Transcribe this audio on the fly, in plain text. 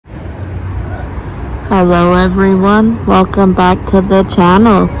Hello everyone, welcome back to the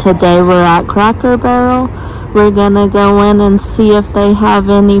channel. Today we're at Cracker Barrel. We're gonna go in and see if they have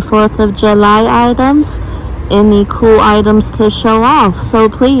any 4th of July items, any cool items to show off. So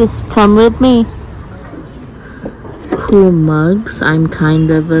please come with me. Cool mugs, I'm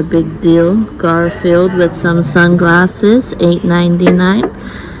kind of a big deal. Garfield with some sunglasses, $8.99.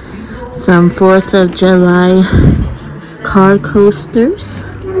 Some 4th of July car coasters,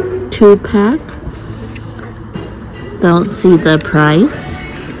 2-pack. Don't see the price.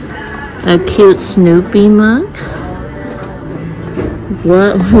 A cute Snoopy mug.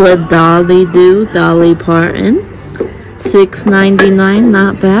 What would Dolly do? Dolly Parton. $6.99,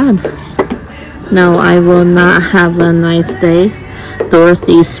 not bad. No, I will not have a nice day.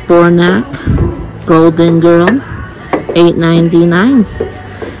 Dorothy Spornak, Golden Girl, $8.99.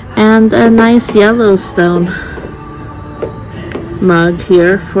 And a nice Yellowstone mug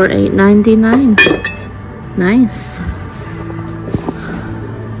here for $8.99. Nice.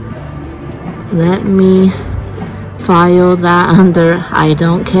 Let me file that under I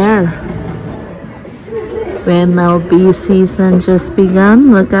don't care. MLB season just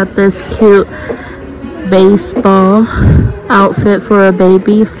begun. Look at this cute baseball outfit for a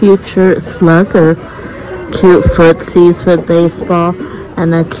baby, future slugger. Cute footsies with baseball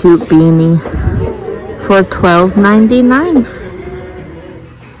and a cute beanie for $12.99.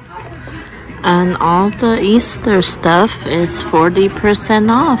 And all the Easter stuff is 40%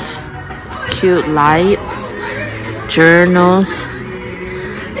 off. Cute lights, journals,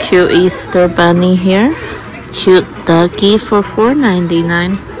 cute Easter bunny here, cute ducky for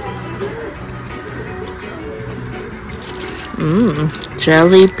 $4.99.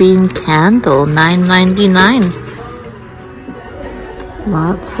 Jelly bean candle, $9.99.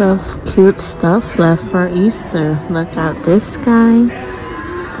 Lots of cute stuff left for Easter. Look at this guy.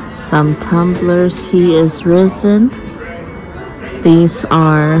 Some tumblers, he is risen. These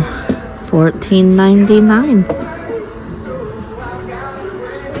are $14.99.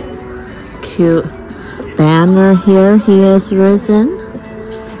 Cute banner here, he is risen.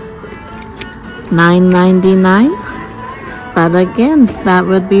 $9.99. But again, that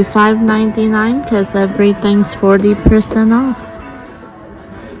would be $5.99 because everything's 40% off.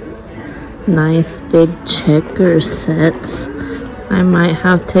 Nice big checker sets. I might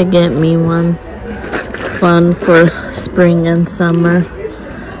have to get me one. Fun for spring and summer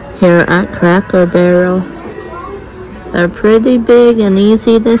here at Cracker Barrel. They're pretty big and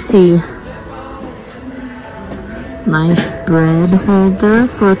easy to see. Nice bread holder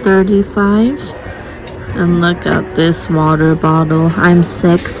for $35. And look at this water bottle. I'm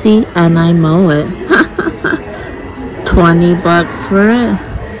sexy and I mow it. $20 for it.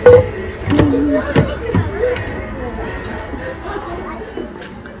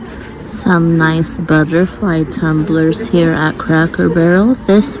 Some nice butterfly tumblers here at Cracker Barrel.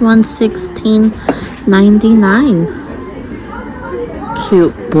 This one's $16.99.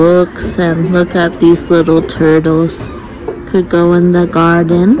 Cute books, and look at these little turtles. Could go in the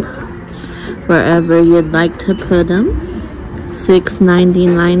garden, wherever you'd like to put them.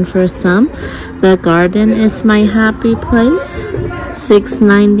 $6.99 for some. The garden is my happy place.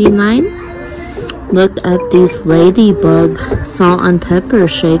 $6.99. Look at these ladybug salt and pepper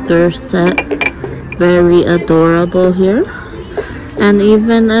shaker set. Very adorable here. And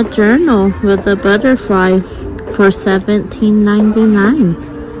even a journal with a butterfly for $17.99.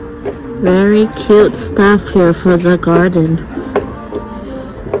 Very cute stuff here for the garden.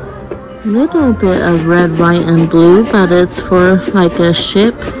 Little bit of red, white, and blue, but it's for like a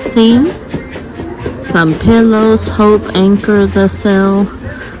ship theme. Some pillows, Hope Anchor the Sail.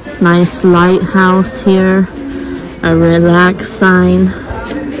 Nice lighthouse here. A relax sign.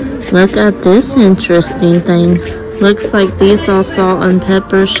 Look at this interesting thing. Looks like these are salt and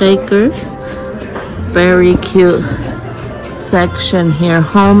pepper shakers. Very cute section here.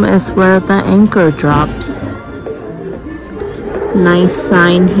 Home is where the anchor drops. Nice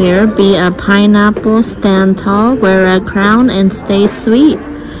sign here. Be a pineapple, stand tall, wear a crown, and stay sweet.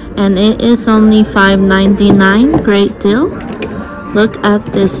 And it is only $5.99. Great deal. Look at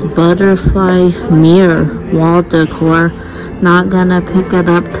this butterfly mirror wall decor. Not gonna pick it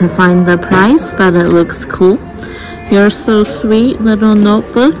up to find the price, but it looks cool. You're so sweet little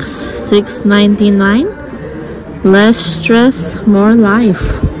notebooks, $6.99. Less stress, more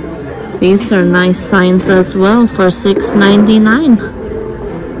life. These are nice signs as well for $6.99.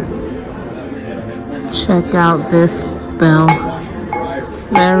 Check out this bell.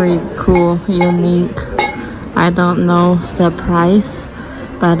 Very cool, unique. I don't know the price,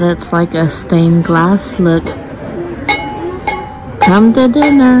 but it's like a stained glass look. come to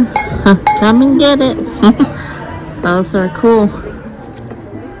dinner. Come and get it. Those are cool.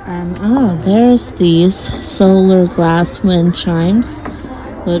 And oh, there's these solar glass wind chimes.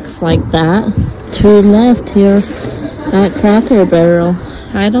 Looks like that. 2 left here at Cracker Barrel.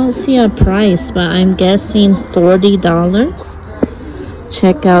 I don't see a price, but I'm guessing $40.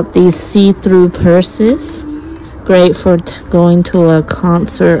 Check out these see-through purses. Great for going to a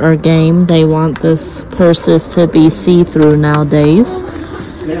concert or game. They want this purses to be see-through nowadays.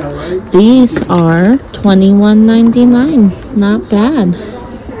 These are $21.99. Not bad.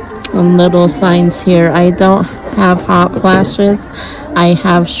 Little signs here. I don't have hot flashes. I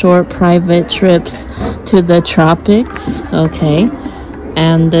have short private trips to the tropics. Okay.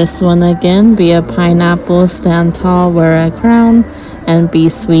 And this one again, be a pineapple, stand tall, wear a crown, and be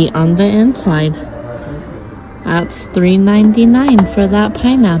sweet on the inside. That's $3.99 for that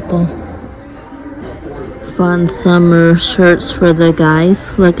pineapple. Fun summer shirts for the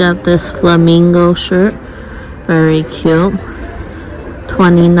guys. Look at this flamingo shirt. Very cute.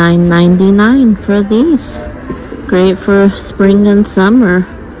 $29.99 for these. Great for spring and summer.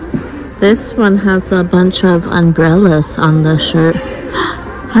 This one has a bunch of umbrellas on the shirt.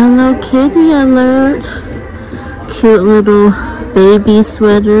 Hello Kitty alert! Cute little baby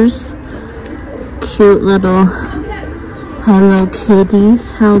sweaters. Cute little Hello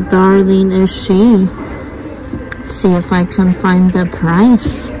Kitties. How darling is she? See if I can find the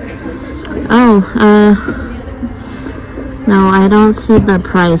price. Oh, no, I don't see the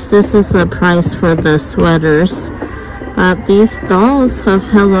price. This is the price for the sweaters. But these dolls of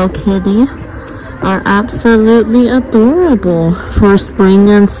Hello Kitty are absolutely adorable for spring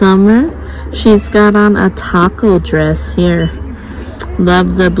and summer. She's got on a taco dress here.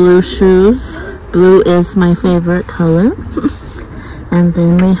 Love the blue shoes. Blue is my favorite color. And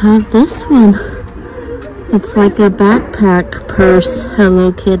then we have this one. It's like a backpack purse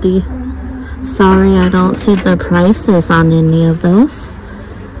Hello Kitty. Sorry, I don't see the prices on any of those.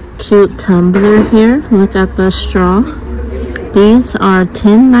 Cute tumbler here. Look at the straw. These are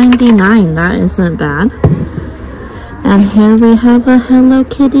 $10.99. That isn't bad. And here we have a Hello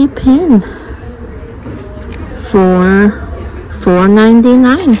Kitty pin for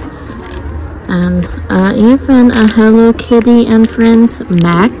 $4.99. And even a Hello Kitty and Friends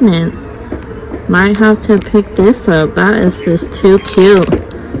magnet. Might have to pick this up. That is just too cute.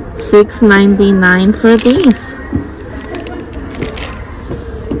 $6.99 for these.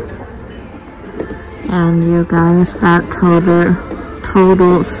 And you guys, that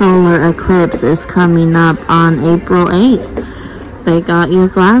total solar eclipse is coming up on April 8th. They got your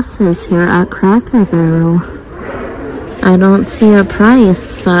glasses here at Cracker Barrel. I don't see a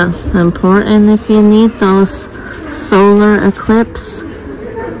price, but important if you need those solar eclipse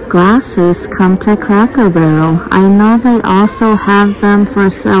glasses, come to Cracker Barrel. I know they also have them for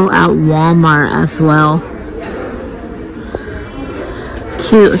sale at Walmart as well.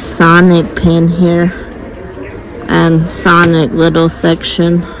 Cute Sonic pin here. And Sonic little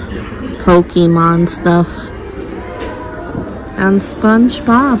section. Pokemon stuff. And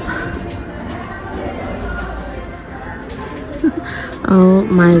SpongeBob. Oh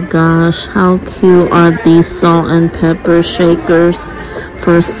my gosh, how cute are these salt and pepper shakers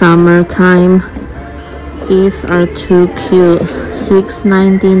for summertime? These are too cute.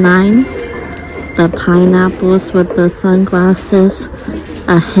 $6.99. The pineapples with the sunglasses.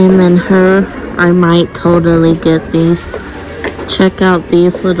 A him and her. I might totally get these. Check out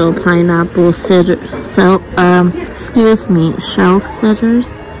these little pineapple shelf sitters.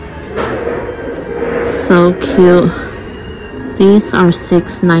 So cute. These are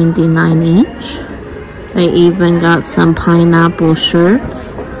 $6.99 each. They even got some pineapple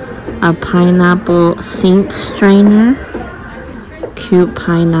shirts. A pineapple sink strainer. Cute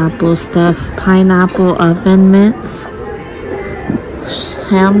pineapple stuff. Pineapple oven mitts.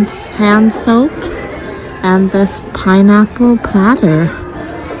 Hand soaps. And this pineapple platter.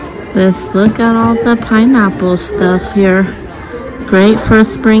 Look at all the pineapple stuff here. Great for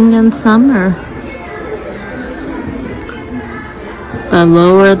spring and summer. The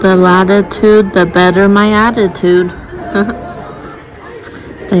lower the latitude, the better my attitude.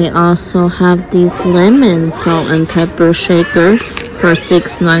 They also have these lemon salt and pepper shakers for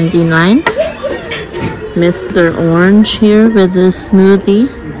 $6.99. Mr. Orange here with his smoothie.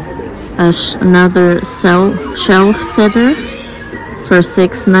 Another shelf sitter for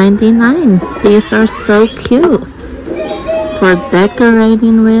 $6.99. These are so cute for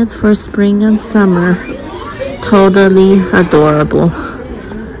decorating with for spring and summer. Totally adorable.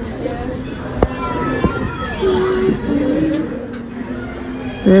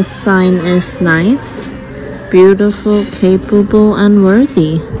 This sign is nice. Beautiful, capable, and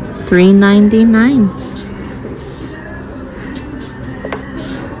worthy. $3.99.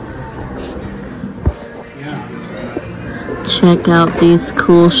 Check out these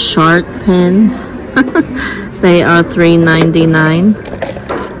cool shark pins. They are $3.99.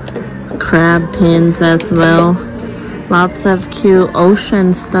 Crab pins as well. Lots of cute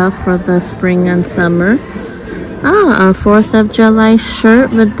ocean stuff for the spring and summer. Ah, a 4th of July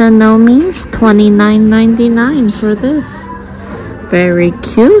shirt with the Nomis. $29.99 for this. Very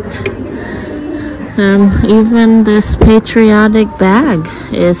cute. And even this patriotic bag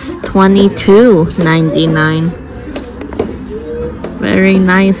is $22.99. Very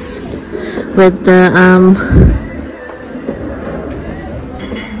nice. With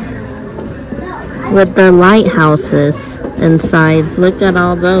the lighthouses inside. Look at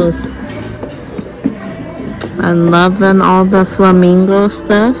all those. I'm loving all the flamingo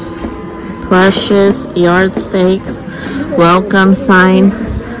stuff. Plushes, yardsticks, welcome sign,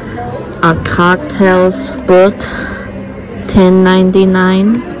 a cocktails book,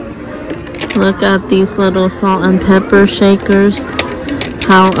 $10.99. Look at these little salt and pepper shakers.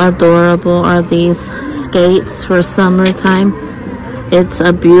 How adorable are these skates for summertime? It's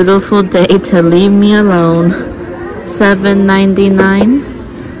a beautiful day to leave me alone. $7.99.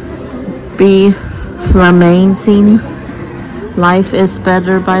 Be flamazing. Life is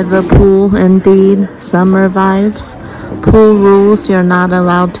better by the pool, indeed. Summer vibes. Pool rules: you're not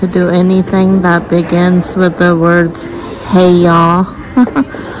allowed to do anything that begins with the words, "Hey y'all."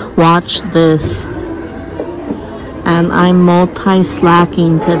 Watch this. And I'm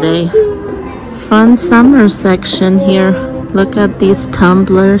multi-slacking today. Fun summer section here. Look at these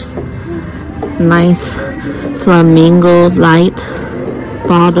tumblers. Nice flamingo light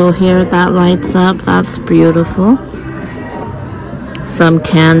bottle here that lights up. That's beautiful. Some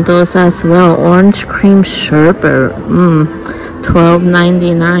candles as well. Orange cream sherbet.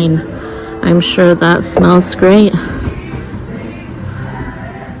 $12.99. I'm sure that smells great.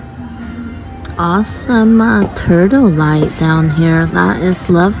 Awesome turtle light down here. That is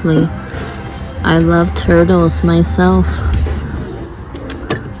lovely. I love turtles myself.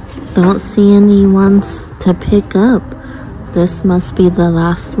 Don't see any ones to pick up. This must be the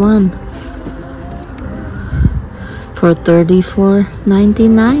last one. For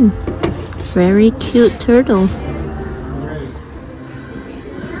 $34.99. Very cute turtle.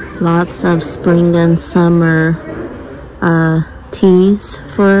 Lots of spring and summer tees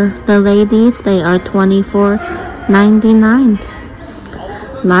for the ladies. They are $24.99.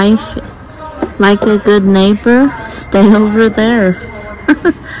 Life like a good neighbor, stay over there.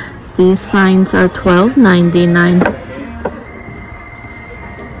 These signs are $12.99.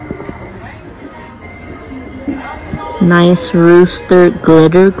 Nice rooster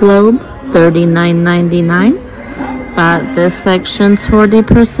glitter globe, $39.99. But this section's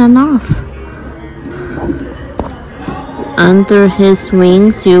 40% off. Under his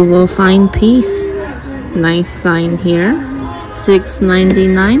wings you will find peace. Nice sign here,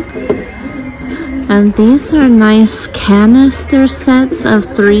 $6.99. And these are nice canister sets of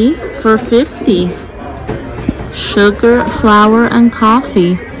 3 for $50. Sugar, flour, and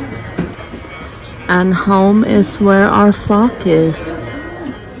coffee. And home is where our flock is.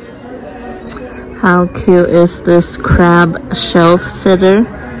 How cute is this crab shelf sitter?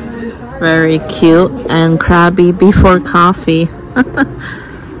 Very cute, and crabby before coffee.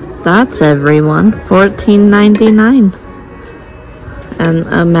 That's everyone. $14.99. And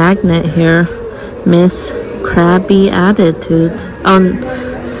a magnet here. Miss Crabby Attitudes. Oh,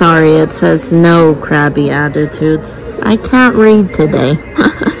 sorry, it says no crabby attitudes. I can't read today.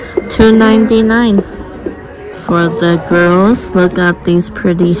 $2.99. For the girls, look at these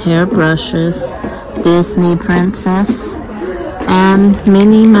pretty hairbrushes. Disney Princess and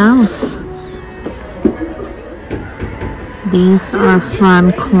Minnie Mouse. These are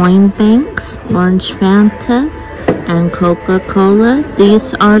fun coin banks, Orange Fanta, and Coca-Cola.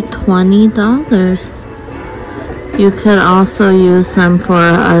 These are $20. You could also use them for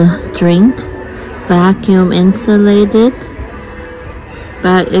a drink, vacuum insulated,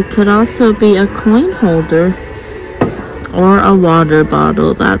 but it could also be a coin holder or a water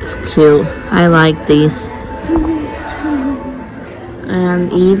bottle. That's cute. I like these. And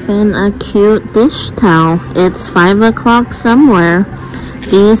even a cute dish towel. It's 5 o'clock somewhere.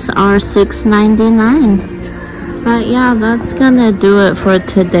 These are $6.99. But yeah, that's gonna do it for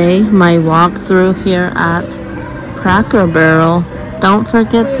today. My walkthrough here at Cracker Barrel. Don't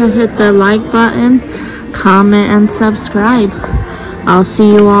forget to hit the like button, comment, and subscribe. I'll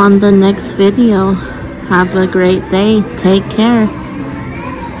see you on the next video. Have a great day. Take care.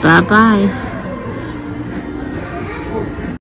 Bye-bye.